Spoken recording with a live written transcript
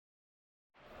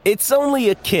It's only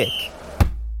a kick,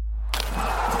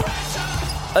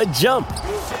 a jump,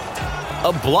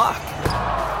 a block.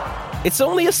 It's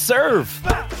only a serve.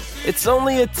 It's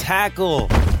only a tackle,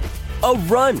 a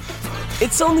run.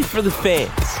 It's only for the fans.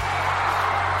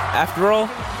 After all,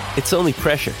 it's only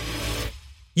pressure.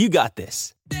 You got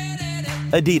this.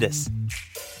 Adidas.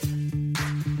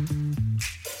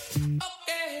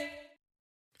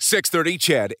 630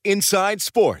 CHED Inside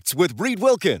Sports with Reed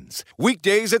Wilkins.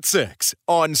 Weekdays at 6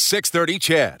 on 630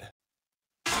 CHED.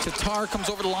 Tatar comes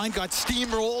over the line, got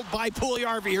steamrolled by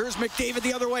Puljujarvi. Here's McDavid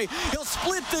the other way. He'll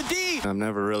split the D. I'm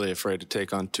never really afraid to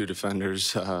take on two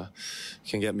defenders.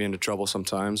 Can get me into trouble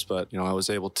sometimes, but I was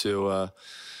able to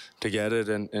get it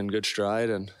in good stride,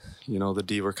 and the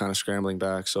D were kind of scrambling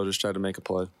back, so I just tried to make a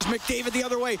play. McDavid the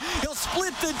other way. He'll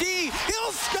split the D.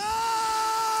 He'll score!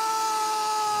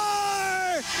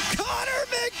 Connor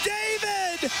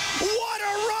McDavid! What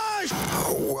a rush!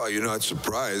 Well, you're not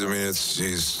surprised. I mean,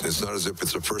 it's not as if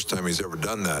it's the first time he's ever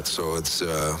done that. So it's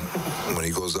when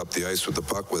he goes up the ice with the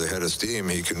puck with a head of steam,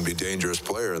 he can be a dangerous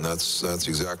player, and that's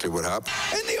exactly what happened.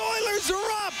 And the Oilers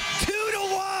are up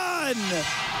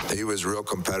 2-1. He was real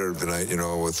competitive tonight,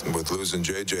 with losing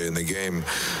JJ in the game.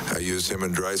 I used him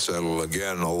and Draisaitl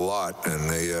again a lot, and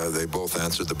they both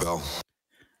answered the bell.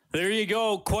 There you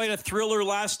go. Quite a thriller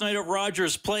last night at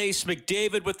Rogers Place.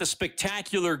 McDavid with the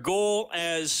spectacular goal,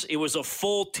 as it was a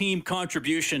full team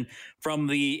contribution from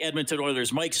the Edmonton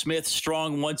Oilers. Mike Smith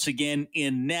strong once again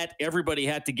in net. Everybody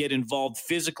had to get involved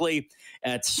physically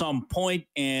at some point,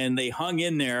 and they hung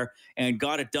in there and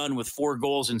got it done with 4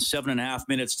 goals in 7.5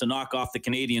 minutes to knock off the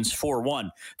Canadiens 4-1.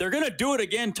 They're going to do it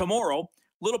again tomorrow.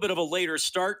 Little bit of a later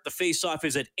start. The face-off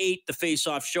is at 8. The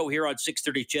face-off show here on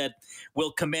 630 CHED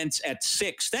will commence at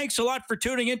 6. Thanks a lot for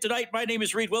tuning in tonight. My name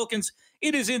is Reed Wilkins.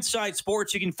 It is Inside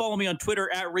Sports. You can follow me on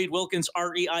Twitter at Reed Wilkins,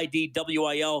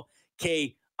 ReidWilkins.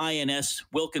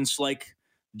 Wilkins like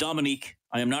Dominique.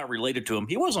 I am not related to him.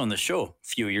 He was on the show a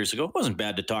few years ago. It wasn't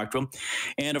bad to talk to him.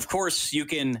 And, of course, you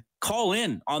can call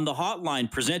in on the hotline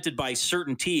presented by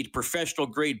CertainTeed,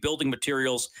 professional-grade building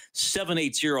materials,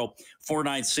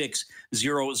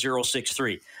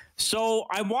 780-496-0063. So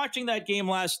I'm watching that game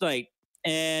last night,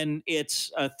 and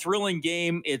it's a thrilling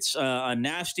game. It's a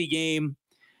nasty game.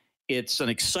 It's an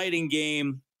exciting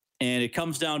game, and it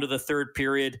comes down to the third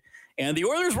period. And the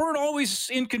Oilers weren't always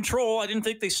in control. I didn't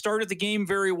think they started the game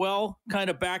very well,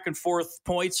 kind of back and forth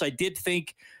points. I did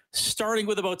think starting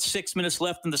with about 6 minutes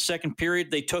left in the second period,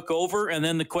 they took over. And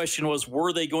then the question was,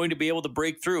 were they going to be able to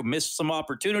break through? Missed some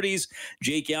opportunities.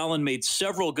 Jake Allen made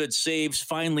several good saves.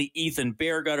 Finally, Ethan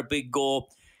Bear got a big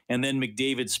goal. And then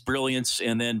McDavid's brilliance,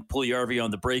 and then Puljujarvi on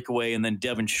the breakaway, and then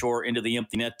Devon Shore into the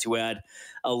empty net to add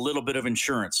a little bit of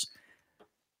insurance.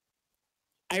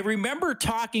 I remember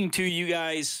talking to you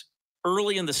guys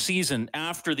early in the season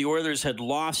after the Oilers had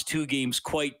lost 2 games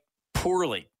quite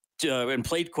poorly and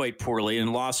played quite poorly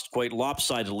and lost quite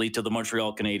lopsidedly to the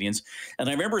Montreal Canadiens. And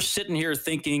I remember sitting here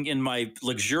thinking in my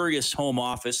luxurious home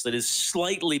office that is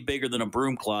slightly bigger than a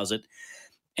broom closet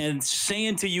and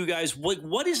saying to you guys,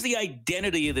 what is the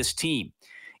identity of this team?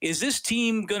 Is this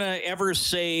team going to ever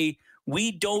say,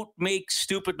 we don't make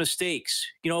stupid mistakes?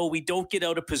 We don't get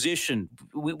out of position.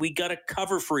 We got to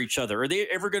cover for each other. Are they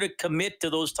ever going to commit to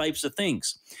those types of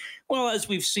things? Well, as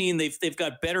we've seen, they've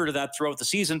got better to that throughout the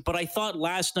season. But I thought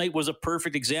last night was a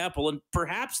perfect example, and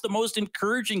perhaps the most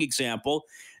encouraging example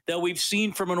that we've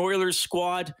seen from an Oilers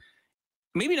squad,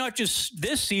 maybe not just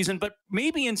this season, but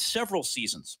maybe in several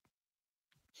seasons.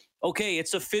 Okay,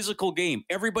 it's a physical game.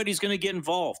 Everybody's going to get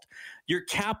involved. Your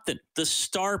captain, the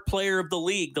star player of the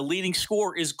league, the leading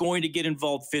scorer, is going to get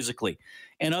involved physically.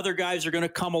 And other guys are going to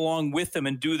come along with them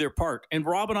and do their part. And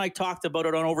Rob and I talked about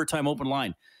it on Overtime Open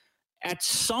Line. At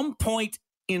some point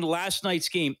in last night's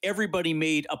game, everybody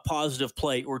made a positive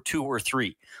play or 2 or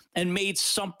 3 and made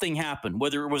something happen,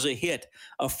 whether it was a hit,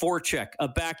 a forecheck, a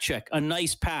back check, a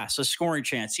nice pass, a scoring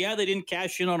chance. Yeah, they didn't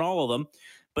cash in on all of them,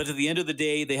 but at the end of the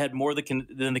day, they had more than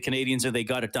the Canadiens, and they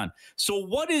got it done. So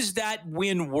what is that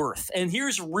win worth? And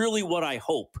here's really what I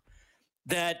hope,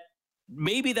 that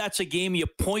maybe that's a game you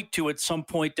point to at some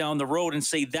point down the road and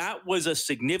say that was a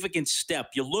significant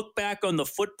step. You look back on the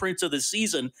footprints of the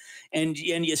season and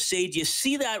you say, do you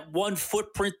see that one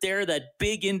footprint there, that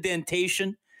big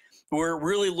indentation where it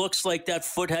really looks like that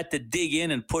foot had to dig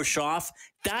in and push off?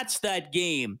 That's that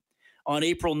game on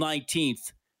April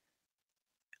 19th.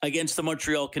 Against the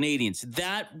Montreal Canadiens.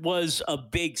 That was a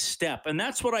big step. And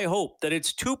that's what I hope, that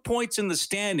it's 2 points in the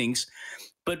standings,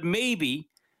 but maybe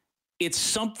it's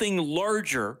something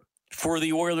larger for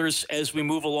the Oilers as we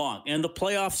move along. And the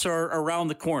playoffs are around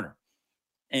the corner.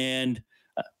 And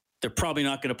they're probably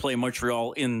not going to play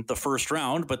Montreal in the first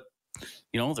round, but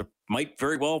they might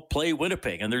very well play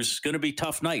Winnipeg, and there's going to be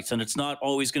tough nights, and it's not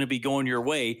always going to be going your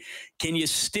way. Can you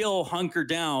still hunker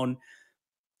down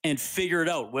and figure it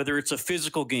out, whether it's a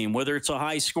physical game, whether it's a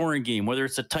high-scoring game, whether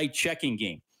it's a tight checking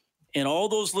game? And all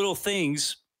those little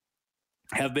things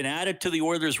have been added to the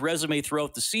Oilers' resume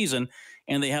throughout the season,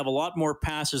 and they have a lot more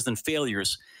passes than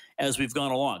failures as we've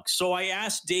gone along. So I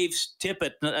asked Dave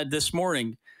Tippett this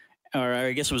morning, or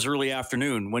I guess it was early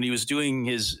afternoon, when he was doing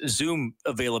his Zoom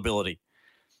availability.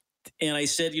 And I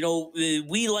said,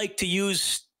 we like to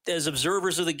use, as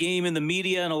observers of the game in the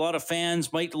media, and a lot of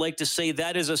fans might like to say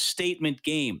that is a statement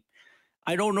game.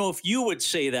 I don't know if you would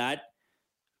say that,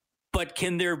 but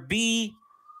can there be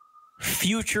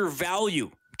future value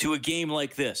to a game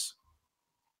like this?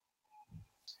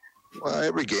 Well,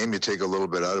 every game you take a little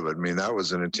bit out of it. I mean, that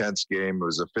was an intense game. It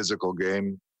was a physical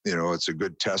game. It's a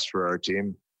good test for our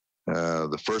team.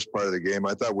 The first part of the game,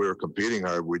 I thought we were competing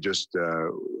hard. We just,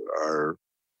 our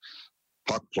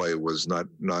puck play was not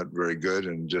very good,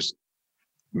 and just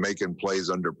making plays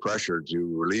under pressure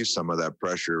to relieve some of that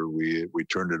pressure. We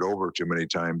turned it over too many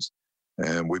times,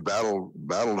 and we battled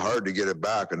hard to get it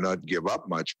back and not give up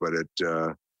much, but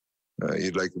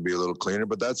you'd like to be a little cleaner,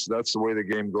 but that's the way the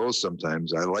game goes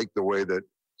sometimes. I like the way that,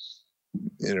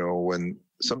 when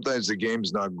sometimes the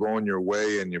game's not going your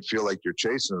way and you feel like you're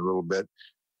chasing a little bit,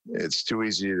 it's too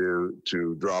easy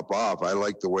to drop off. I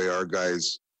like the way our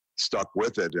guys stuck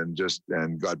with it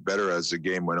and got better as the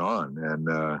game went on.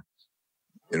 And,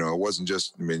 it wasn't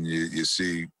just, you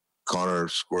see Connor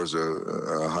scores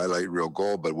a highlight reel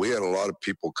goal, but we had a lot of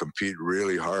people compete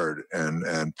really hard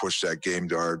and push that game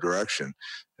to our direction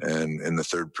and in the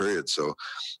third period. So,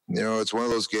 it's one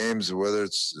of those games, whether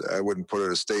I wouldn't put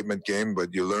it a statement game,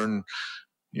 but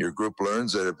your group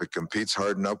learns that if it competes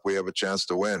hard enough, we have a chance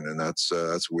to win. And that's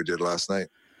what we did last night.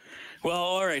 Well,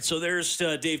 all right. So there's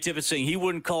Dave Tippett saying he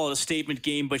wouldn't call it a statement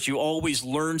game, but you always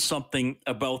learn something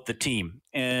about the team.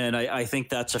 And I think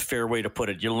that's a fair way to put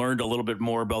it. You learned a little bit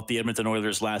more about the Edmonton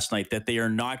Oilers last night, that they are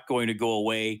not going to go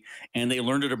away, and they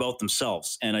learned it about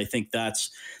themselves. And I think that's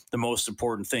the most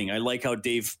important thing. I like how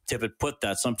Dave Tippett put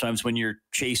that. Sometimes when you're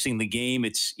chasing the game,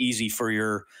 it's easy for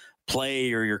your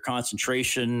play or your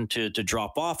concentration to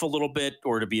drop off a little bit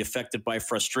or to be affected by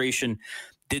frustration.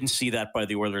 Didn't see that by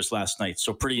the Oilers last night,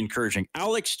 so pretty encouraging.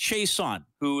 Alex Chiasson,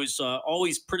 who is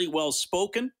always pretty well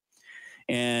spoken,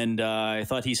 and I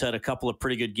thought he's had a couple of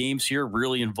pretty good games here,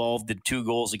 really involved in 2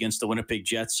 goals against the Winnipeg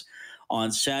Jets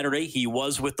on Saturday. He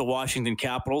was with the Washington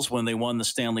Capitals when they won the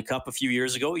Stanley Cup a few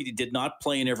years ago. He did not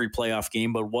play in every playoff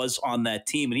game, but was on that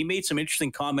team, and he made some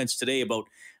interesting comments today about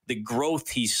the growth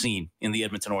he's seen in the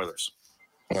Edmonton Oilers.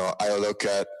 I look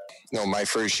at my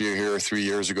first year here 3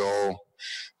 years ago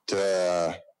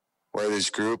to where this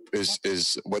group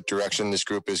is what direction this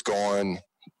group is going,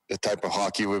 the type of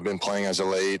hockey we've been playing as of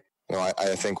late.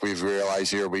 I think we've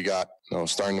realized here we got,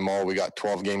 starting the mall, we got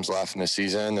 12 games left in the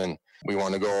season, and we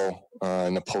want to go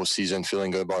in the postseason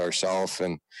feeling good about ourselves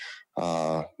and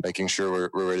making sure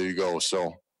we're ready to go.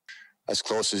 So as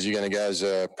close as you're going to get as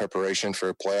a preparation for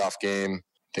a playoff game.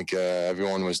 I think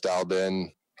everyone was dialed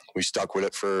in. We stuck with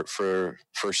it for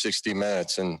 60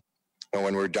 minutes, and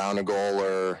when we're down a goal,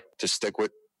 or to stick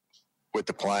with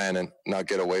the plan and not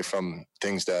get away from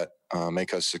things that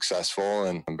make us successful.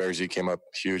 And Berzy came up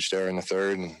huge there in the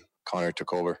third, and Connor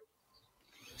took over.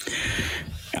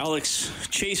 Alex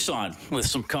Chiasson with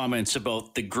some comments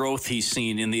about the growth he's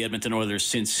seen in the Edmonton Oilers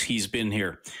since he's been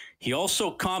here. He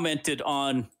also commented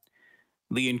on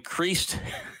the increased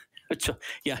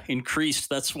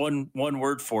that's one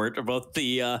word for it, about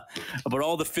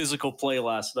all the physical play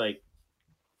last night.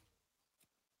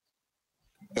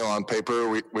 On paper,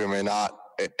 we may not.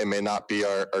 It may not be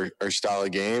our style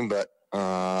of game, but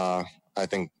I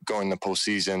think going to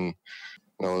postseason,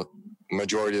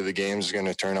 majority of the games are going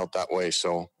to turn out that way.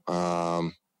 So,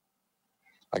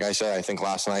 like I said, I think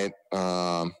last night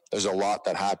there's a lot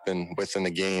that happened within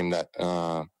the game that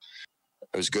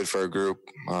it was good for our group.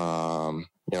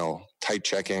 Tight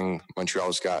checking.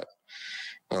 Montreal's got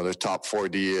their top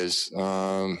 4D is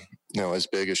as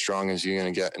big, as strong as you're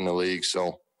going to get in the league.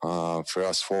 So. For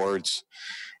us forwards,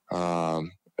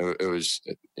 it was,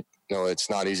 it's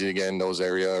not easy to get in those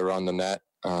areas around the net.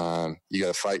 You got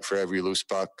to fight for every loose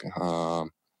puck. I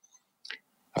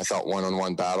thought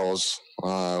one-on-one battles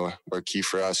were key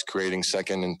for us, creating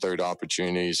second and third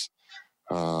opportunities.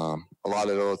 A lot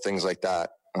of little things like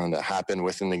that that happened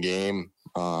within the game,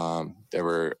 they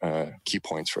were key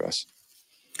points for us.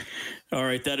 All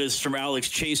right, that is from Alex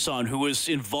Chiasson, who was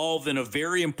involved in a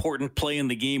very important play in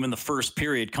the game in the first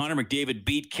period. Connor McDavid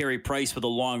beat Carey Price with a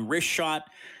long wrist shot,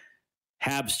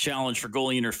 Habs challenge for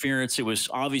goalie interference. It was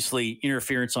obviously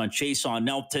interference on Chiasson.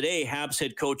 Now today, Habs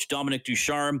head coach Dominic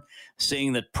Ducharme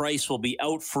saying that Price will be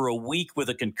out for a week with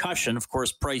a concussion. Of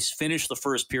course, Price finished the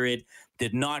first period,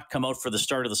 did not come out for the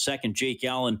start of the second. Jake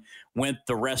Allen went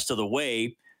the rest of the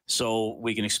way. So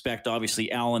we can expect,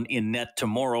 obviously, Allen in net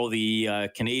tomorrow. The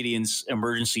Canadiens'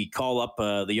 emergency call-up,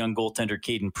 the young goaltender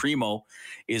Caden Primo,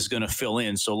 is going to fill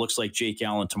in. So it looks like Jake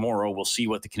Allen tomorrow. We'll see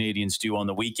what the Canadiens do on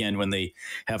the weekend when they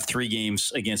have 3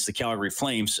 games against the Calgary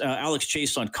Flames. Alex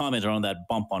Chiasson commented on that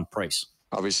bump on Price.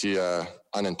 Obviously,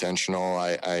 unintentional.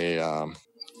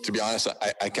 To be honest,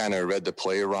 I kind of read the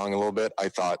play wrong a little bit. I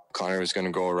thought Connor was going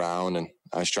to go around, and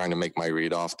I was trying to make my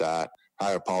read off that.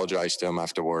 I apologized to him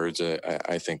afterwards.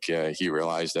 I think he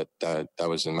realized that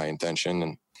wasn't my intention,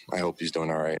 and I hope he's doing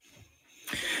all right.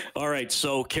 All right,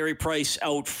 so Carey Price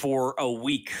out for a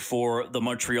week for the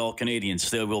Montreal Canadiens.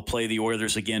 They will play the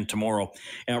Oilers again tomorrow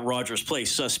at Rogers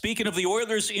Place. Speaking of the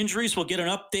Oilers injuries, we'll get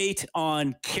an update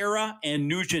on Kara and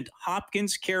Nugent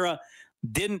Hopkins. Kara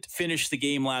didn't finish the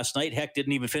game last night. Heck,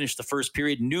 didn't even finish the first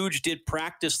period. Nuge did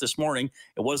practice this morning.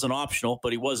 It wasn't optional,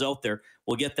 but he was out there.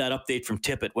 We'll get that update from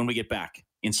Tippett when we get back.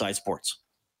 Inside Sports.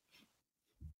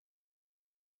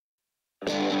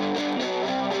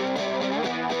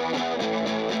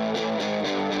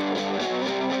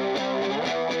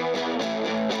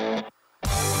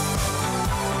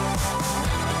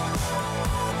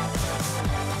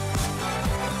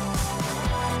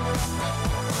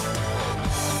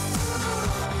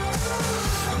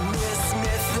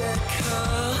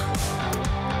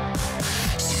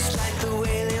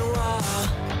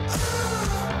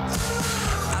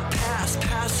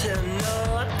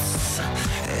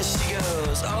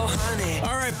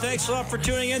 All right, thanks a lot for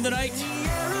tuning in tonight.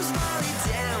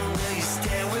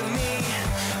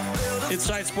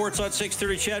 Inside Sports on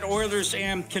 630 CHED. Oilers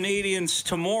and Canadiens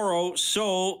tomorrow.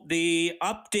 So the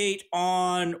update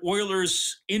on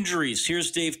Oilers injuries. Here's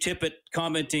Dave Tippett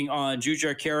commenting on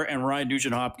Jujhar Khaira and Ryan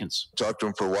Nugent-Hopkins. Talked to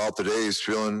him for a while today. He's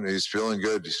feeling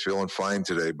good. He's feeling fine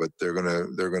today. But they're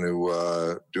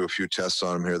gonna do a few tests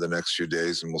on him here the next few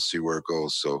days, and we'll see where it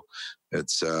goes. So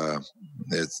it's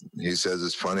he says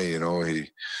it's funny,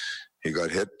 he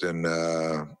got hit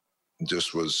and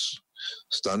just was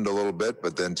stunned a little bit,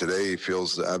 but then today he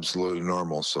feels absolutely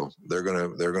normal. So they're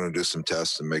gonna do some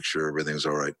tests and make sure everything's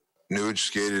all right. Nuge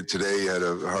skated today, had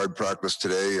a hard practice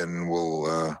today, and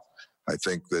we'll I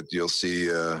think that you'll see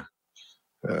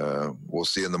we'll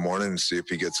see in the morning and see if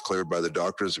he gets cleared by the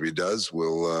doctors. If he does,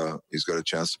 he's got a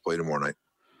chance to play tomorrow night.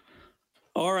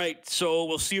 All right, so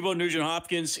we'll see about Nugent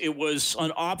Hopkins. It was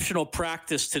an optional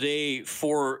practice today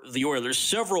for the Oilers.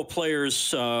 Several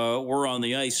players were on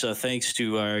the ice thanks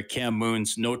to Cam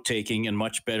Moon's note-taking and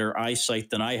much better eyesight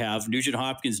than I have. Nugent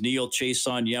Hopkins, Neal,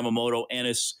 Chiasson, Yamamoto,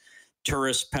 Ennis,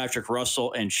 Turris, Patrick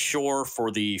Russell, and Shore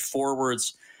for the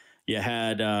forwards. You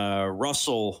had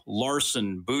Russell,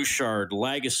 Larson, Bouchard,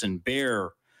 Lagesson,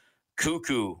 Bear,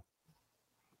 Cuckoo,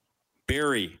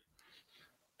 Barry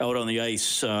out on the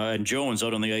ice, and Jones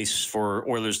out on the ice for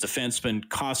Oilers defensemen.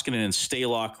 Koskinen and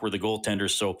Stalock were the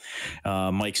goaltenders. So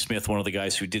Mike Smith, one of the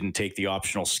guys who didn't take the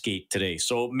optional skate today.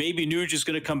 So maybe Nuge is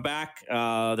going to come back.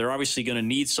 They're obviously going to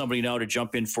need somebody now to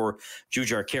jump in for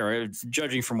Jujhar Khaira.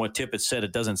 Judging from what Tippett said,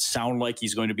 it doesn't sound like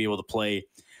he's going to be able to play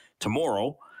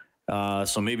tomorrow.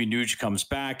 So maybe Nuge comes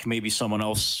back. Maybe someone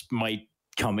else might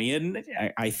come in.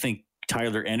 I think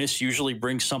Tyler Ennis usually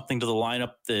brings something to the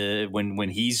lineup when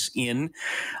he's in.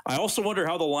 I also wonder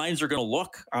how the lines are going to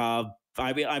look. I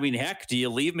mean, heck, do you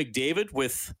leave McDavid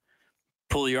with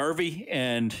Puljujarvi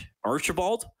and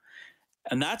Archibald?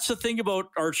 And that's the thing about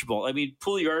Archibald. I mean,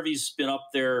 Puljujarvi's been up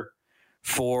there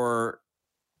for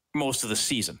most of the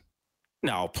season.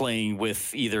 Now playing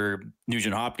with either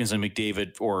Nugent Hopkins and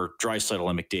McDavid or Draisaitl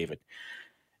and McDavid.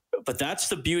 But that's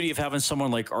the beauty of having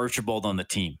someone like Archibald on the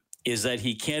team, is that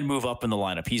he can move up in the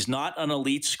lineup. He's not an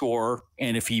elite scorer,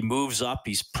 and if he moves up,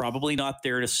 he's probably not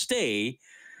there to stay.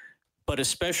 But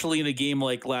especially in a game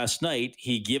like last night,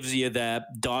 he gives you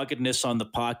that doggedness on the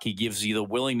puck. He gives you the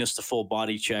willingness to throw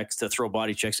body checks,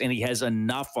 and he has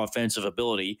enough offensive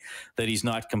ability that he's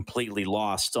not completely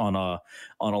lost on a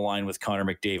line with Connor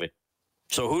McDavid.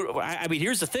 So,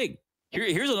 here's the thing.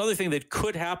 Here's another thing that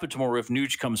could happen tomorrow if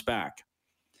Nuge comes back.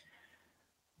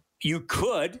 You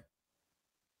could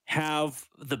have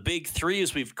the big three,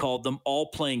 as we've called them,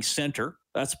 all playing center.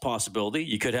 That's a possibility.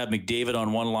 You could have McDavid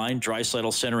on one line,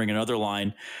 Draisaitl centering another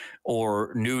line,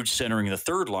 or Nuge centering the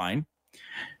third line.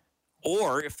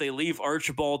 Or if they leave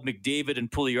Archibald, McDavid,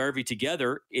 and Puljujarvi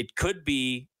together, it could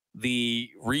be the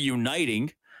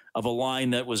reuniting of a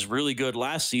line that was really good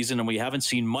last season and we haven't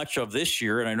seen much of this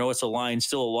year. And I know it's a line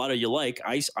still a lot of you like.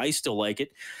 I still like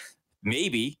it.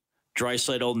 Maybe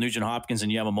Draisaitl, Nugent Hopkins,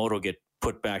 and Yamamoto get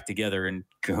put back together, and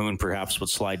Cahoon perhaps would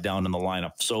slide down in the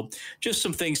lineup. So just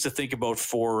some things to think about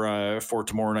for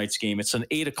tomorrow night's game. It's an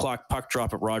 8 o'clock puck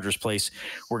drop at Rogers Place.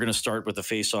 We're going to start with the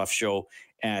face-off show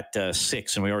at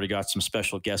 6, and we already got some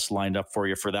special guests lined up for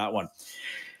you for that one.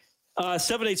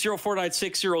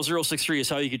 780-496-0063 is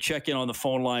how you can check in on the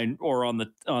phone line or on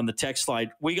the text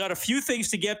line. We got a few things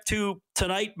to get to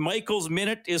tonight. Michael's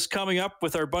Minute is coming up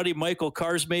with our buddy Michael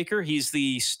Karsmaker. He's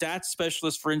the stats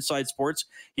specialist for Inside Sports.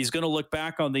 He's going to look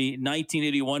back on the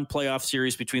 1981 playoff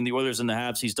series between the Oilers and the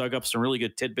Habs. He's dug up some really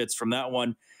good tidbits from that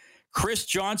one. Chris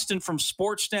Johnston from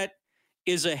Sportsnet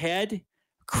is ahead.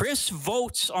 Chris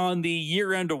votes on the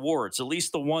year-end awards, at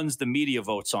least the ones the media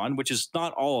votes on, which is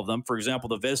not all of them. For example,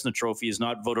 the Vezina Trophy is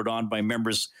not voted on by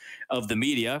members of the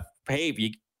media.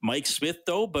 Hey, Mike Smith,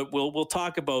 though, but we'll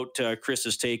talk about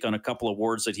Chris's take on a couple of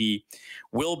awards that he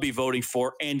will be voting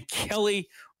for. And Kelly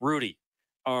Hrudey,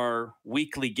 our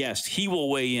weekly guest, he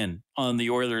will weigh in on the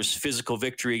Oilers' physical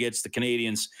victory against the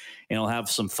Canadiens, and he'll have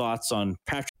some thoughts on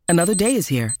Patrick. Another day is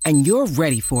here, and you're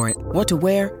ready for it. What to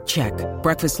wear? Check.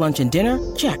 Breakfast, lunch, and dinner?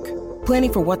 Check.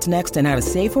 Planning for what's next and how to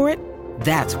save for it?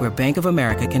 That's where Bank of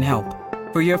America can help.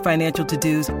 For your financial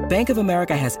to-dos, Bank of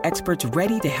America has experts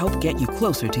ready to help get you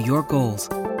closer to your goals.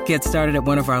 Get started at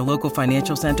one of our local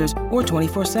financial centers or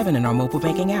 24/7 in our mobile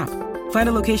banking app. Find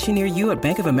a location near you at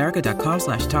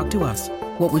bankofamerica.com/talktous.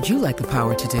 What would you like the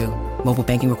power to do? Mobile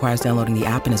banking requires downloading the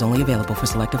app and is only available for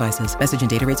select devices. Message and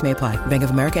data rates may apply. Bank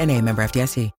of America N.A., member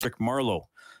FDIC. Patrick Marleau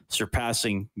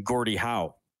surpassing Gordie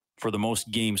Howe for the most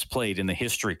games played in the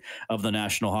history of the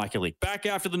National Hockey League. Back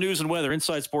after the news and weather.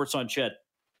 Inside Sports on Chet.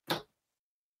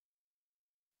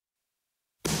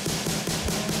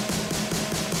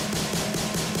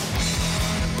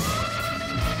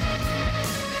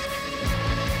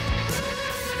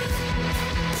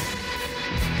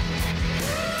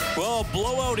 Well,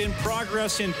 blowout in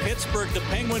progress in Pittsburgh. The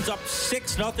Penguins up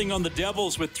 6-0 on the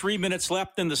Devils with 3 minutes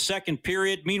left in the second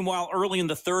period. Meanwhile, early in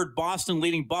the third, Boston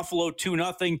leading Buffalo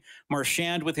 2-0.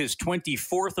 Marchand with his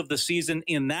 24th of the season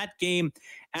in that game.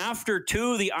 After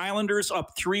two, the Islanders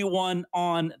up 3-1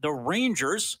 on the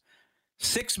Rangers.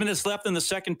 6 minutes left in the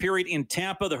second period in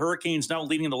Tampa. The Hurricanes now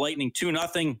leading the Lightning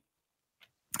 2-0.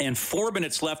 And 4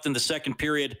 minutes left in the second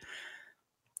period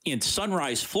in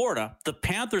Sunrise, Florida. The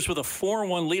Panthers with a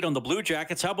 4-1 lead on the Blue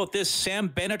Jackets. How about this? Sam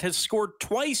Bennett has scored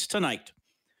twice tonight.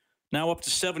 Now up to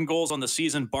 7 goals on the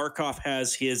season. Barkov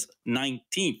has his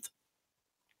 19th.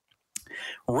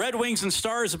 Red Wings and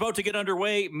Stars about to get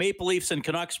underway. Maple Leafs and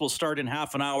Canucks will start in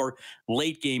half an hour.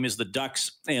 Late game is the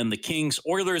Ducks and the Kings.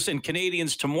 Oilers and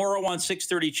Canadiens tomorrow on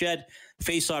 6:30. Ched.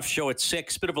 Face-off show at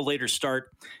 6. Bit of a later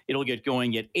start. It'll get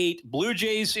going at 8. Blue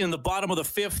Jays in the bottom of the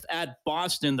 5th at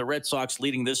Boston. The Red Sox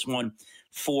leading this one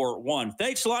 4-1.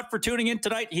 Thanks a lot for tuning in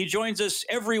tonight. He joins us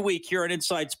every week here on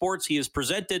Inside Sports. He is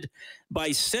presented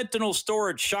by Sentinel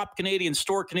Storage. Shop Canadian,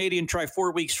 store Canadian. Try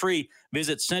 4 weeks free.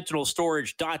 Visit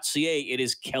sentinelstorage.ca. It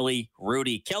is Kelly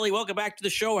Hrudey. Kelly, welcome back to the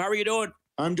show. How are you doing?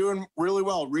 I'm doing really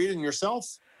well. Reed, and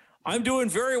yourself? I'm doing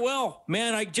very well.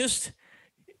 Man,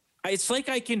 it's like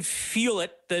I can feel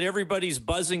it that everybody's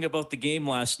buzzing about the game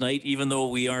last night, even though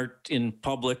we aren't in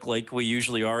public like we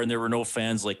usually are, and there were no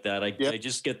fans like that. I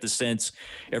just get the sense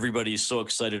everybody's so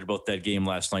excited about that game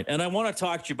last night. And I want to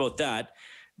talk to you about that,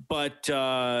 but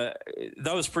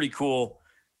that was pretty cool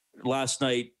last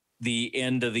night, the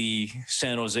end of the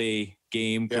San Jose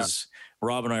game, because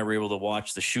Rob and I were able to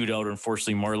watch the shootout.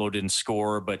 Unfortunately, Marleau didn't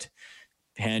score, but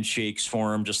handshakes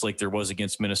for him, just like there was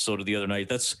against Minnesota the other night.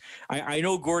 I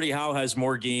know Gordie Howe has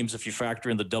more games if you factor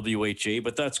in the WHA,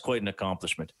 but that's quite an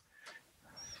accomplishment.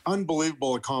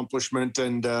 Unbelievable accomplishment.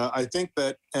 And I think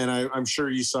that, and I'm sure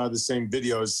you saw the same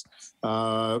videos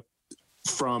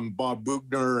from Bob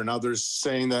Bugner and others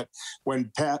saying that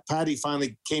when Patty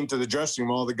finally came to the dressing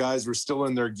room, all the guys were still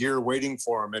in their gear waiting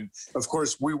for him. And of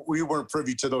course, we weren't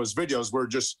privy to those videos. We're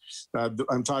just,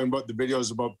 I'm talking about the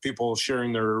videos about people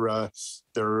sharing their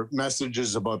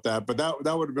messages about that. But that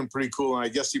would have been pretty cool. And I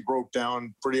guess he broke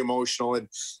down, pretty emotional.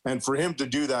 And for him to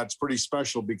do that, it's pretty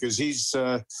special, because he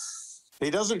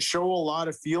doesn't show a lot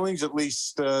of feelings, at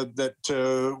least that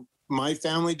my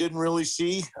family didn't really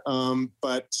see,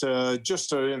 but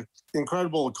just a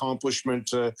incredible accomplishment.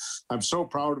 I'm so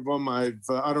proud of him. I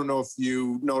don't know if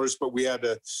you noticed, but we had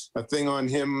a thing on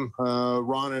him,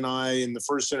 Ron and I, in the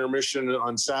first intermission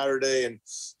on Saturday, and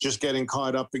just getting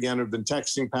caught up again. I've been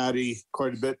texting Patty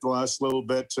quite a bit the last little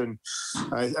bit, and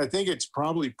I think it's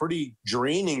probably pretty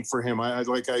draining for him. I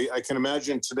can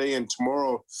imagine today and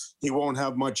tomorrow he won't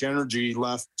have much energy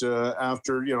left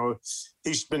after,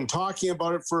 he's been talking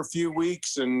about it for a few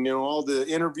weeks, and all the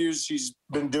interviews he's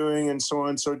been doing and so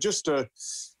on. So just a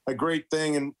great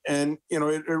thing. And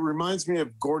it reminds me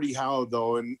of Gordie Howe,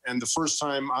 though, and the first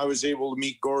time I was able to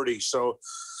meet Gordie. So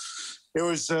it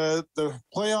was the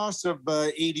playoffs of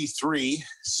 '83.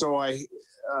 So I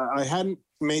hadn't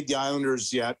made the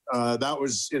Islanders yet. That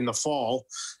was in the fall.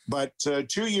 But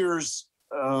 2 years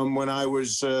when I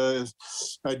was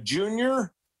a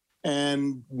junior,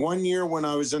 and 1 year when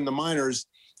I was in the minors,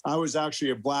 I was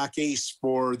actually a black ace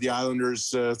for the Islanders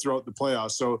throughout the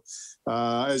playoffs. So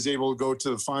I was able to go to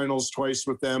the finals twice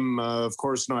with them. Of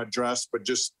course, not dressed, but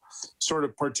just sort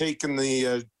of partake in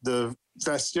the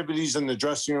festivities in the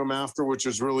dressing room after, which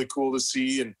was really cool to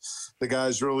see. And the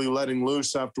guys really letting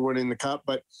loose after winning the cup.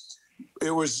 But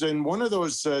it was in one of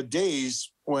those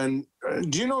days when,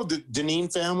 do you know the Dineen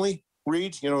family?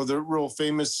 Reed, the real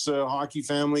famous hockey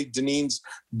family. Dineen's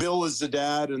Bill is the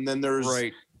dad, and then there's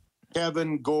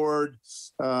Kevin, Gord,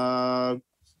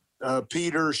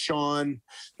 Peter, Sean,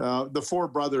 the four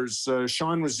brothers.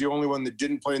 Sean was the only one that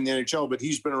didn't play in the NHL, but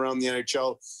he's been around the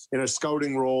NHL in a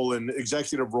scouting role and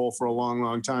executive role for a long,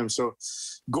 long time. So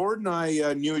Gord and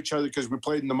I knew each other because we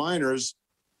played in the minors.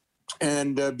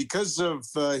 And because of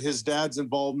his dad's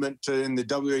involvement in the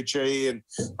WHA and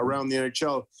around the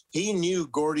NHL, he knew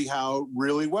Gordie Howe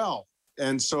really well.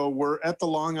 And so we're at the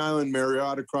Long Island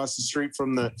Marriott across the street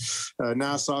from the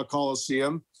Nassau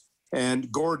Coliseum,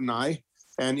 and Gord and I.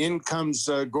 And in comes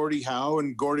Gordie Howe,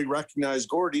 and Gordie recognized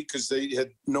Gordie because they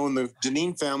had known the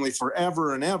Dineen family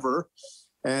forever and ever.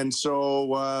 And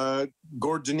so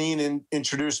Gord Dineen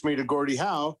introduced me to Gordie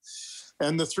Howe.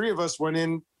 And the three of us went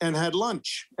in and had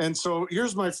lunch. And so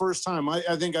here's my first time. I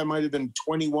think I might have been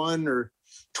 21 or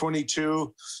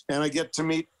 22. And I get to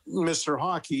meet Mr.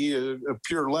 Hockey, a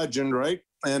pure legend, right?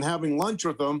 And having lunch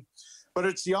with him. But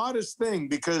it's the oddest thing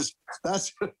because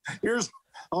here's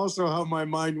also how my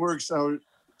mind works, how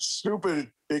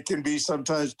stupid it can be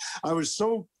sometimes. I was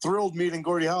so thrilled meeting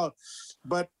Gordie Howe,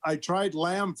 but I tried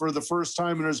lamb for the first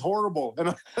time and it was horrible. And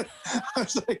I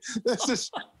was like,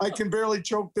 I can barely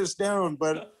choke this down.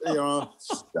 But,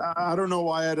 I don't know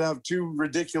why I'd have two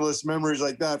ridiculous memories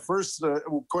like that. First,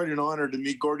 quite an honor to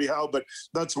meet Gordie Howe, but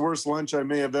that's the worst lunch I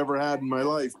may have ever had in my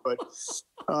life. But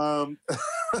I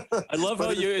love how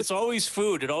it's always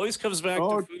food. It always comes back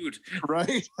to food.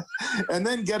 Right. And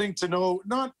then getting to know,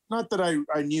 not that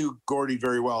I knew Gordie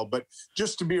very well, but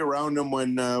just to be around him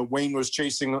when Wayne was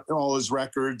chasing all his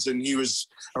records, and he was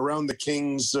around the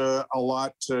Kings a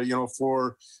lot,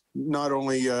 for not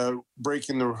only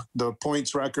breaking the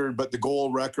points record, but the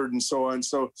goal record and so on.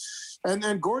 So, and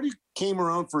then Gordie came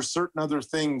around for certain other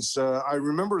things. I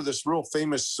remember this real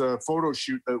famous photo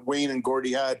shoot that Wayne and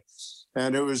Gordie had,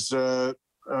 and it was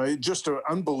just an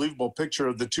unbelievable picture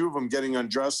of the two of them getting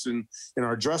undressed in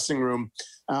our dressing room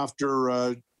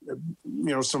after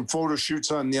some photo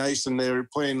shoots on the ice, and they were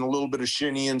playing a little bit of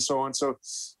shinny and so on. So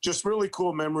just really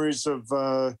cool memories of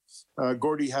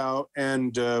Gordie Howe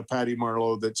and Patty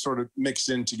Marleau that sort of mix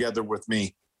in together with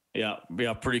me. Yeah,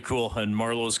 pretty cool. And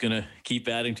Marleau's going to keep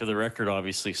adding to the record,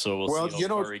 obviously. So we'll see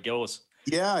how far he goes.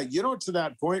 Yeah, to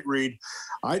that point, Reed,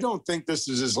 I don't think this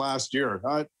is his last year.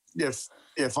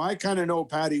 If I kind of know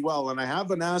Patty well, and I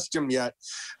haven't asked him yet,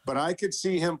 but I could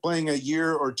see him playing a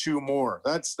year or two more.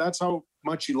 That's how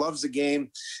much he loves the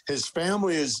game. His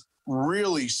family is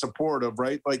really supportive,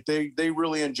 right? Like they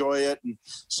really enjoy it. And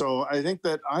so I think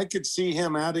that I could see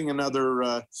him adding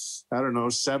another,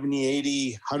 70,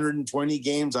 80, 120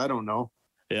 games. I don't know.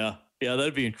 Yeah,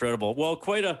 that'd be incredible. Well,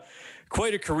 quite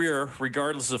a career,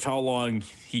 regardless of how long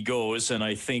he goes. And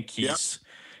I think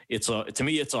to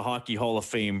me, it's a Hockey Hall of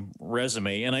Fame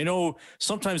resume. And I know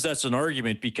sometimes that's an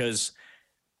argument because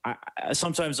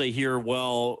sometimes I hear,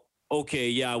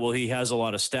 he has a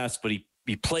lot of stats, but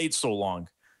he played so long.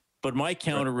 But my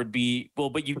counter would be,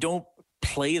 but you don't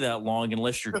play that long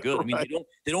unless you're good. I mean,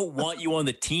 they don't want you on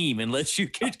the team unless you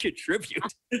can contribute.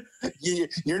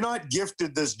 You're not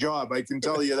gifted this job, I can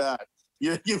tell you that.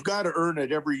 You've got to earn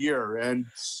it every year. And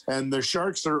the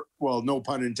Sharks are, no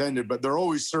pun intended, but they're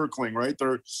always circling, right?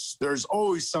 There's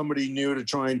always somebody new to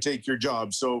try and take your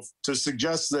job. So to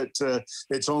suggest that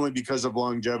it's only because of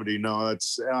longevity, no,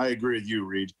 I agree with you,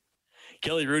 Reed.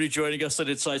 Kelly Hrudey joining us at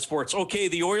Inside Sports. Okay,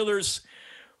 the Oilers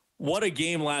What a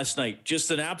game last night.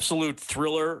 Just an absolute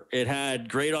thriller. It had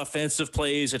great offensive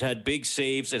plays. It had big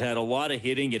saves. It had a lot of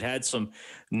hitting. It had some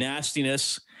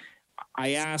nastiness.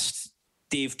 I asked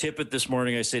Dave Tippett this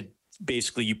morning, I said,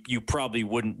 basically, you probably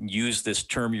wouldn't use this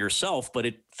term yourself, but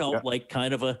it felt like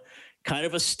kind of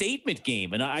a statement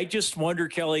game. And I just wonder,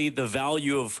 Kelly, the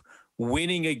value of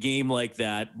winning a game like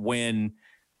that when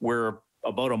we're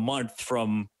about a month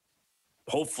from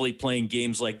hopefully playing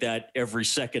games like that every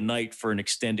second night for an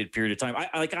extended period of time.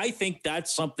 I think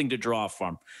that's something to draw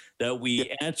from, that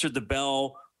we answered the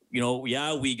bell.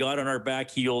 We got on our back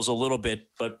heels a little bit,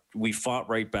 but we fought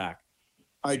right back.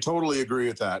 I totally agree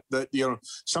with that.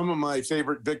 Some of my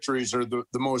favorite victories are the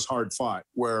most hard fought,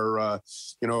 where,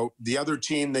 the other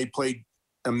team, they played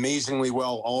amazingly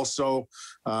well also.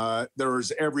 There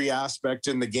was every aspect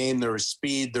in the game. There was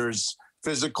speed, there's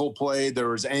physical play, there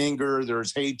was anger,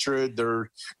 there's hatred, there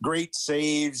are great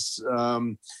saves,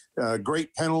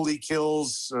 great penalty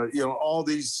kills, all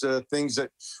these things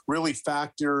that really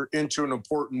factor into an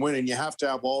important win. And you have to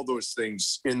have all those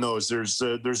things in those.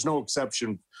 There's no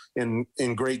exception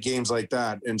in great games like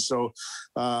that. And so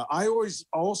I always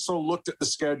also looked at the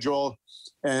schedule,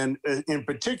 and in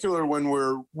particular when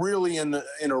we're really in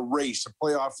a race, a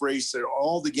playoff race, that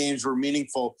all the games were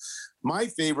meaningful. My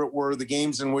favorite were the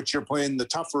games in which you're playing the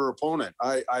tougher opponent.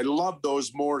 I love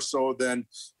those more so than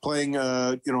playing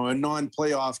a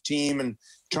non-playoff team and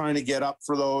trying to get up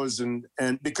for those, and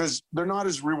because they're not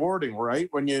as rewarding, right?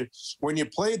 When you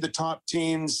play the top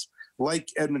teams like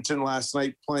Edmonton last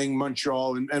night, playing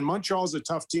Montreal, and Montreal's a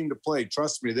tough team to play.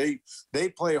 Trust me, they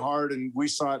play hard, and we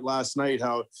saw it last night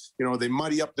how they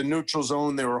muddy up the neutral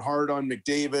zone. They were hard on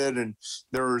McDavid, and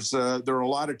there were a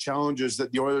lot of challenges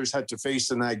that the Oilers had to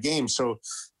face in that game. So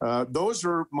those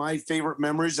are my favorite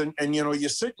memories. And you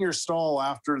sit in your stall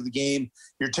after the game,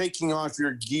 you're taking off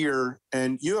your gear,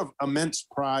 and you have immense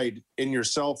pride in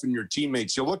yourself and your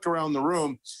teammates. You look around the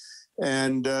room,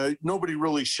 and nobody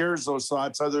really shares those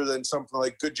thoughts other than something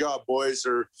like, good job, boys.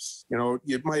 Or,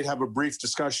 you might have a brief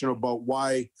discussion about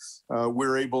why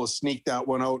we're able to sneak that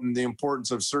one out and the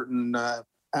importance of certain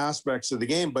aspects of the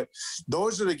game. But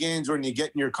those are the games when you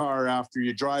get in your car after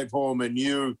you drive home, and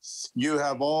you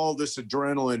have all this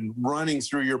adrenaline running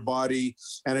through your body,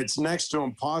 and it's next to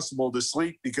impossible to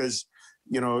sleep because,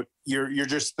 you're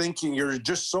just thinking, you're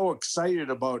just so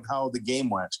excited about how the game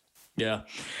went. Yeah.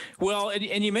 Well,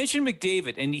 and you mentioned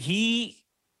McDavid, and he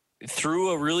threw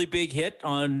a really big hit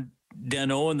on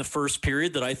Danault in the first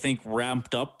period that I think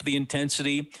ramped up the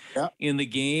intensity in the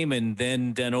game. And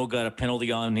then Danault got a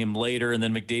penalty on him later, and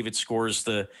then McDavid scores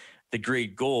the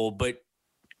great goal. But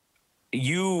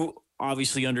you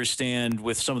obviously understand,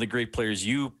 with some of the great players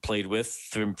you played with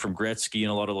from Gretzky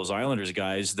and a lot of those Islanders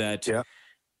guys, that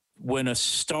when a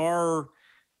star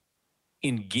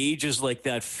engages like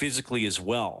that physically as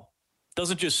well,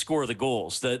 doesn't just score the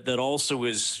goals, that also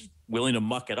is willing to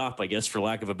muck it up, I guess, for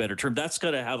lack of a better term, that's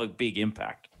got to have a big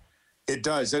impact. It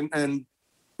does. And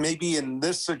maybe in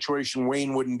this situation,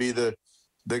 Wayne wouldn't be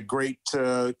the great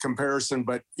comparison,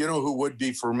 but who would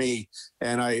be for me?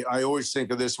 And I always think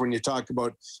of this when you talk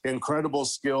about incredible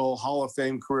skill, Hall of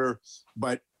Fame career,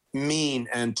 but mean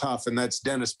and tough. And that's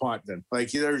Dennis Potvin. Like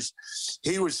he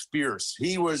was fierce.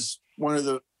 He was one of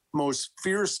the most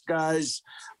fierce guys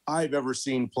I've ever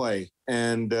seen play,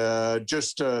 and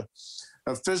just a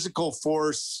physical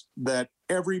force that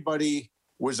everybody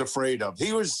was afraid of.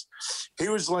 He was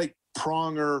like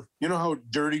Pronger. You know how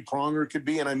dirty Pronger could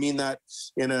be, and I mean that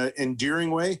in an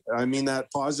endearing way. I mean that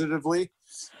positively.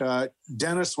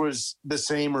 Dennis was the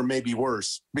same or maybe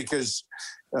worse, because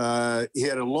he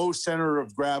had a low center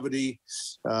of gravity.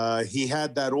 He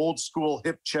had that old school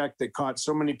hip check that caught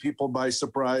so many people by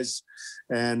surprise.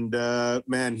 And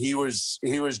man, he was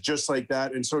just like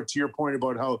that. And so to your point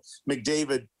about how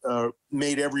McDavid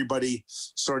made everybody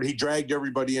he dragged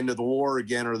everybody into the war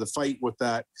again, or the fight with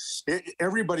that.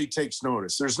 Everybody takes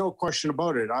notice. There's no question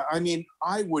about it. I mean,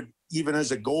 I would, even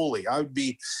as a goalie, I would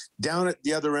be down at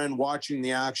the other end watching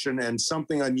the action, and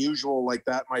something unusual like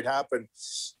that might happen.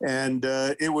 And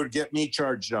it would get me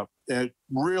charged up,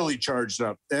 really charged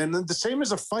up. And the same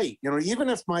as a fight, even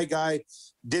if my guy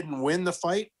didn't win the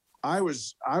fight, I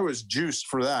was juiced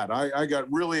for that. I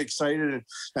got really excited.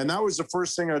 And that was the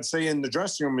first thing I'd say in the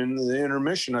dressing room in the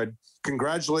intermission. I'd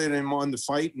congratulate him on the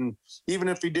fight. And even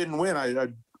if he didn't win,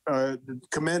 I'd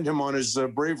commend him on his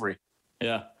bravery.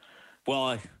 Yeah.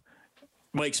 Well,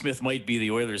 Mike Smith might be the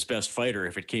Oilers' best fighter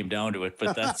if it came down to it,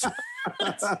 but that's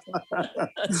that's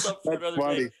up for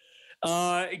another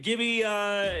day. Give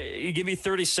me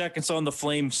 30 seconds on the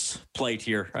Flames plate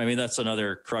here. I mean, that's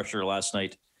another crusher last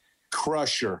night.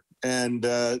 Crusher. And,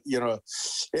 the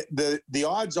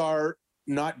odds are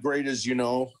not great, as you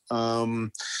know.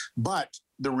 But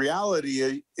the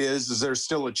reality is there's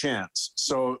still a chance.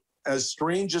 So as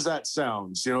strange as that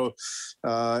sounds,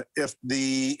 if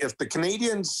the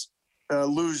Canadians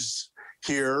lose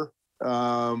here,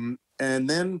 and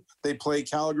then they play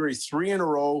Calgary 3 in a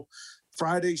row,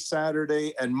 Friday,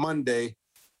 Saturday, and Monday,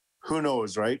 who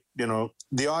knows, right?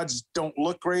 The odds don't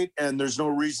look great, and there's no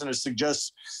reason to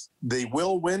suggest they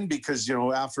will win because,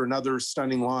 after another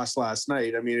stunning loss last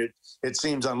night, I mean, it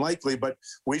seems unlikely, but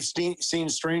we've seen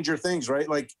stranger things, right?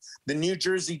 Like the New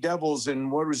Jersey Devils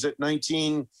in,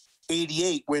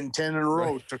 1988, win 10 in a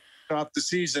row to off the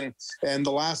season, and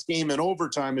the last game in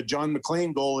overtime, a John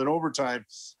McLean goal in overtime.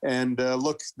 And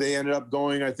look, they ended up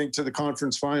going, I think, to the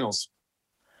conference finals.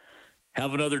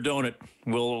 Have another donut.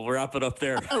 We'll wrap it up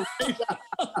there.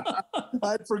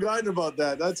 I'd forgotten about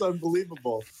that. That's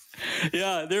unbelievable.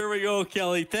 Yeah, there we go,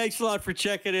 Kelly. Thanks a lot for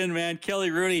checking in, man. Kelly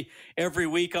Hrudey, every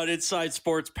week on Inside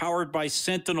Sports, powered by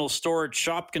Sentinel Storage.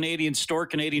 Shop Canadian, store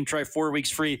Canadian, try 4 weeks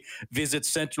free. Visit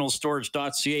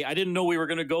sentinelstorage.ca. I didn't know we were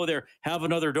going to go there. Have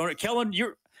another donut. Kellen,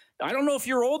 I don't know if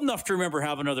you're old enough to remember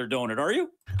Have Another Donut, are you?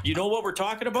 You know what we're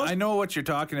talking about? I know what you're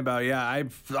talking about, yeah. I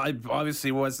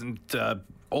obviously wasn't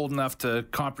old enough to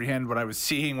comprehend what I was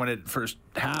seeing when it first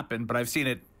happened, but I've seen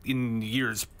it in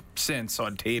years since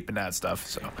on tape and that stuff.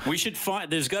 So we should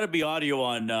there's got to be audio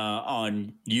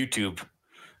on YouTube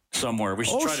somewhere. We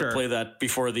should try to play that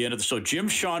before the end of the show. Jim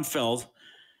Schoenfeld,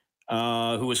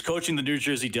 who was coaching the New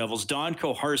Jersey Devils, Don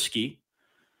Koharski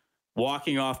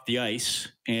walking off the ice,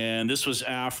 and this was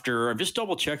after, I'm just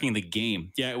double checking the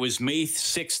game. Yeah, it was May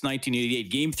 6, 1988,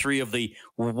 Game 3 of the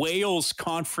Wales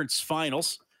Conference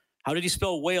Finals. How did you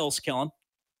spell Wales, Kellen?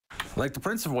 Like the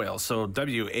Prince of Wales, so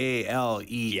Wales.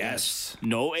 Yes,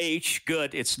 no H.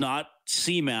 Good. It's not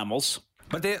sea mammals.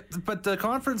 But the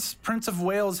conference Prince of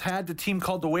Wales had the team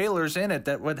called the Whalers in it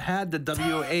that had the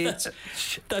WH.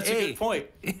 That's a good point.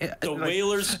 Yeah, the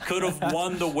Whalers could have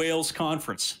won the Wales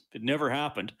Conference. It never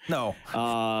happened. No.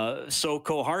 So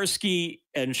Koharski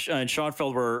and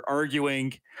Schoenfeld were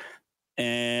arguing,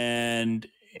 and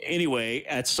anyway,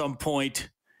 at some point,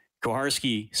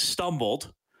 Koharski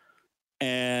stumbled,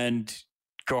 and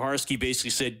Koharski basically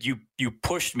said, you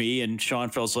pushed me, and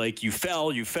Schoenfeld's like, you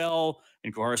fell,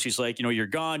 and Koharski's like, you're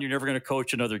gone, you're never going to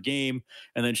coach another game.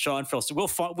 And then Schoenfeld said,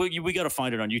 we got to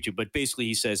find it on YouTube, but basically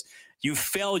he says, you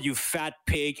fell, you fat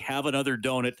pig, have another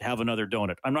donut.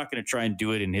 I'm not going to try and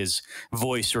do it in his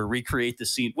voice or recreate the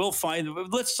scene. We'll find,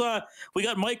 we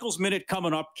got Michael's Minute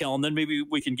coming up, Kellen, then maybe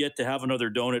we can get to have another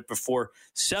donut before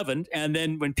 7. And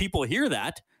then when people hear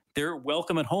that, they're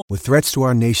welcome at home. With threats to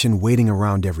our nation waiting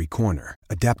around every corner,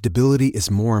 adaptability is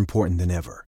more important than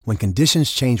ever. When conditions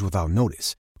change without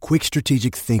notice, quick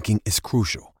strategic thinking is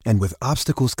crucial. And with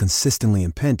obstacles consistently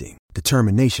impending,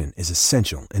 determination is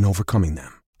essential in overcoming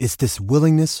them. It's this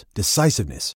willingness,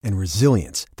 decisiveness, and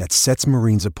resilience that sets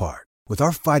Marines apart. With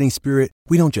our fighting spirit,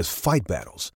 we don't just fight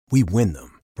battles, we win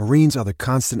them. Marines are the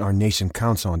constant our nation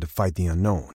counts on to fight the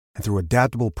unknown. And through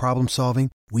adaptable problem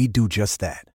solving, we do just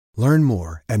that. Learn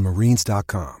more at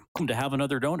marines.com. To have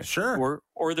another donut. Sure.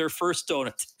 Or their first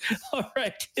donut. All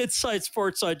right. Inside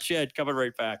Sports on Ched. Coming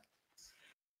right back.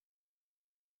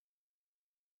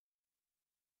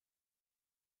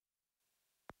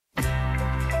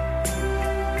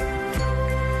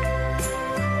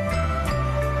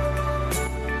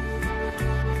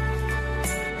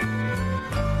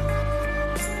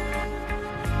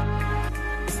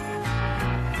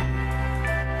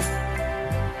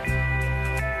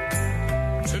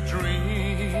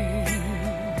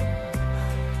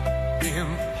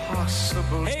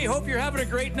 Hey, hope you're having a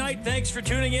great night. Thanks for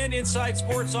tuning in. Inside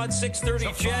Sports on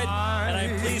 630 Ched. And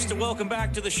I'm pleased to welcome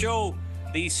back to the show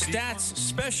the stats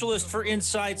specialist for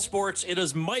Inside Sports. It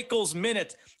is Michael's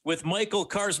Minute with Michael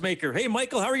Karsmaker. Hey,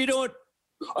 Michael, how are you doing?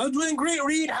 I'm doing great,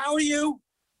 Reed. How are you?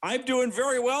 I'm doing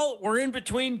very well. We're in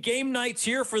between game nights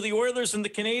here for the Oilers and the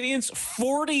Canadians.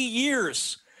 40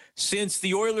 years since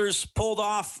the Oilers pulled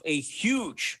off a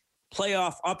huge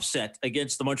playoff upset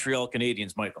against the Montreal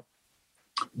Canadiens, Michael.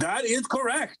 That is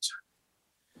correct.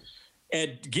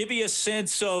 And give me a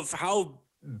sense of how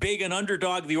big an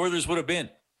underdog the Oilers would have been.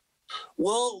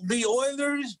 Well, the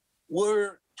Oilers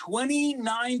were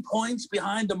 29 points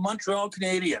behind the Montreal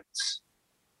Canadiens.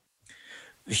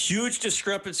 Huge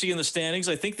discrepancy in the standings.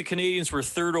 I think the Canadiens were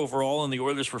 3rd overall and the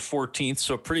Oilers were 14th,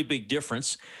 so a pretty big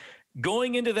difference.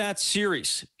 Going into that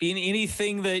series,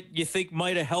 anything that you think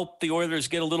might have helped the Oilers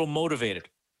get a little motivated?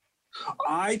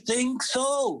 I think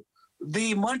so.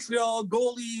 The Montreal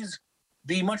goalie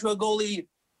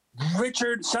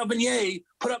Richard Savigny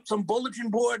put up some bulletin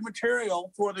board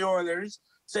material for the Oilers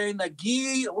saying that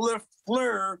Guy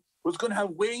Lafleur was going to have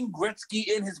Wayne Gretzky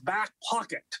in his back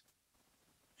pocket.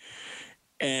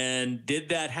 And did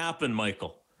that happen,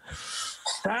 Michael?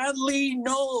 Sadly,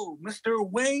 no. Mr.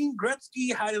 Wayne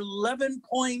Gretzky had 11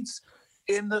 points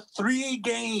in the 3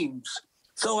 games.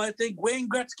 So I think Wayne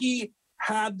Gretzky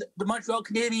had the Montreal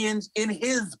Canadiens in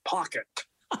his pocket.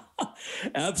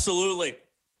 Absolutely.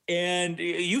 And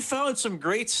you found some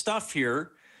great stuff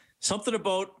here. Something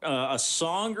about a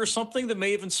song or something that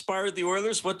may have inspired the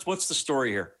Oilers. What's the story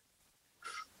here?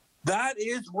 That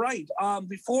is right.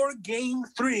 Before Game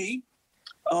 3,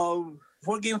 the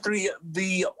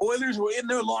Oilers were in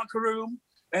their locker room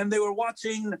and they were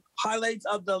watching highlights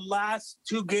of the last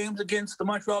 2 games against the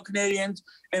Montreal Canadiens,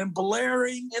 and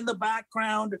blaring in the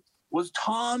background was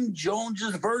Tom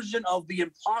Jones's version of The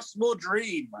Impossible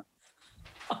Dream.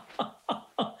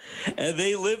 And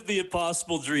they lived the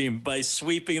impossible dream by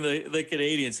sweeping the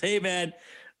Canadians. Hey, man,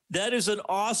 that is an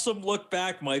awesome look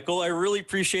back, Michael. I really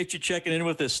appreciate you checking in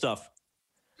with this stuff.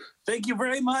 Thank you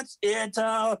very much. It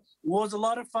was a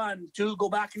lot of fun to go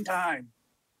back in time.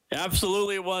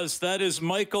 Absolutely it was. That is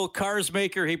Michael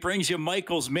Carsmaker. He brings you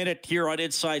Michael's Minute here on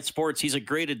Inside Sports. He's a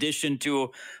great addition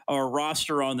to our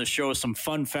roster on the show. Some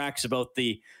fun facts about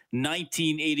the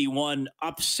 1981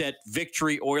 upset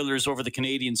victory Oilers over the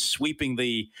Canadiens, sweeping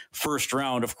the first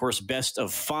round. Of course, best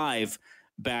of 5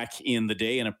 back in the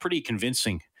day, and a pretty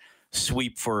convincing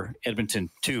sweep for Edmonton,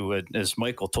 too. As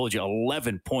Michael told you,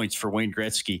 11 points for Wayne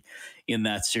Gretzky in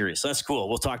that series. That's cool.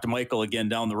 We'll talk to Michael again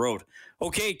down the road.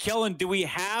 Okay, Kellen, did we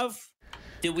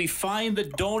find the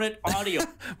donut audio?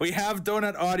 We have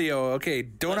donut audio. Okay,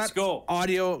 donut Let's go.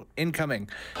 Audio incoming.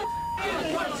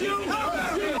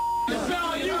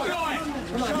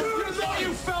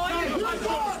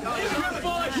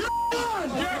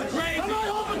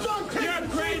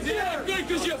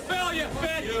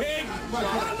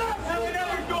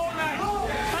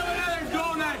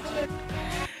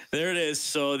 There it is.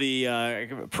 So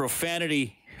the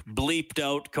profanity bleeped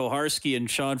out, Koharski and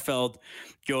Schoenfeld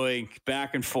going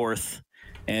back and forth.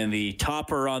 And the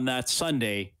topper on that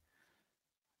Sunday,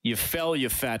 you fell, you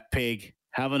fat pig.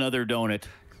 Have another donut.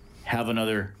 Have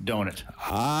another donut.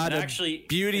 The actually,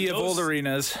 beauty of old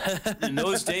arenas. in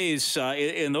those days,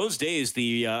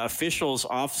 the officials'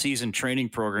 off-season training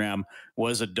program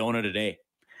was a donut a day.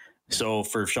 So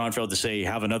for Schoenfeld to say,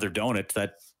 have another donut,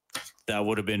 that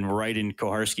would have been right in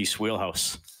Koharski's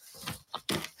wheelhouse.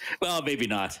 Well, maybe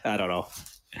not. I don't know.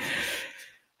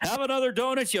 Have another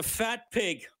donut, you fat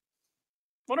pig.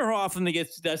 Wonder how often that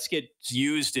gets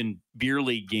used in beer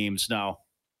league games now,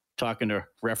 talking to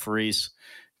referees.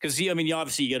 Because,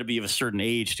 obviously you got to be of a certain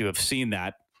age to have seen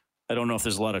that. I don't know if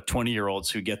there's a lot of 20-year-olds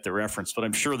who get the reference, but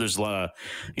I'm sure there's a lot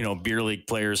of, beer league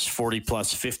players,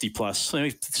 40-plus, 50-plus. They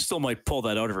still might pull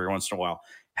that out every once in a while.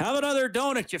 Have another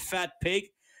donut, you fat pig.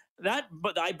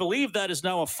 But I believe that is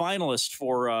now a finalist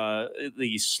for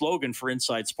the slogan for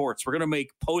Inside Sports. We're going to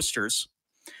make posters.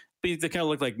 They kind of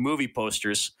look like movie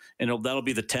posters, and that'll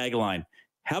be the tagline.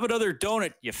 Have another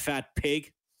donut, you fat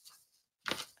pig.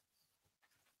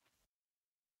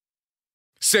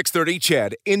 6:30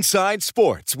 CHED Inside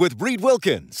Sports with Reed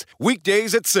Wilkins.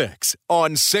 Weekdays at 6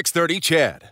 on 6:30 CHED.